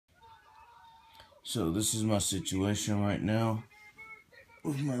So this is my situation right now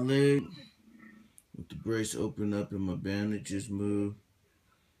with my leg, with the brace open up and my bandages moved.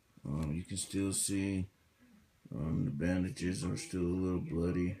 You can still see the bandages are still a little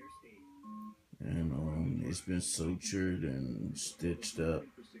bloody, and it's been sutured and stitched up.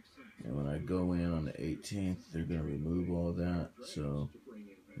 And when I go in on the 18th, they're gonna remove all that. So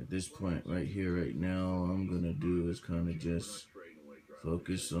at this point, right here, right now, all I'm gonna do is kind of just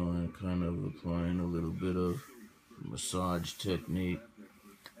focus on kind of applying a little bit of massage technique.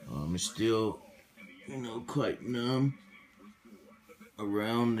 It's still, quite numb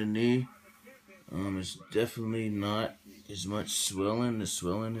around the knee. It's definitely not as much swelling. The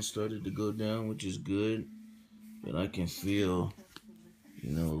swelling has started to go down, which is good. But I can feel, a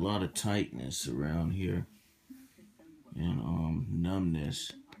lot of tightness around here and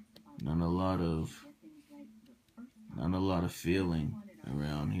numbness. Not a lot of, not a lot of feeling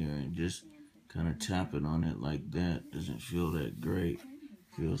around here, and just kind of tapping on it like that doesn't feel that great.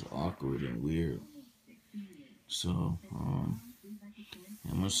 Feels awkward and weird. So, I'm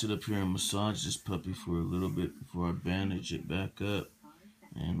gonna sit up here and massage this puppy for a little bit before I bandage it back up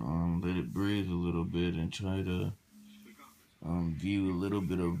and let it breathe a little bit and try to view a little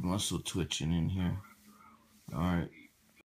bit of muscle twitching in here. Alright,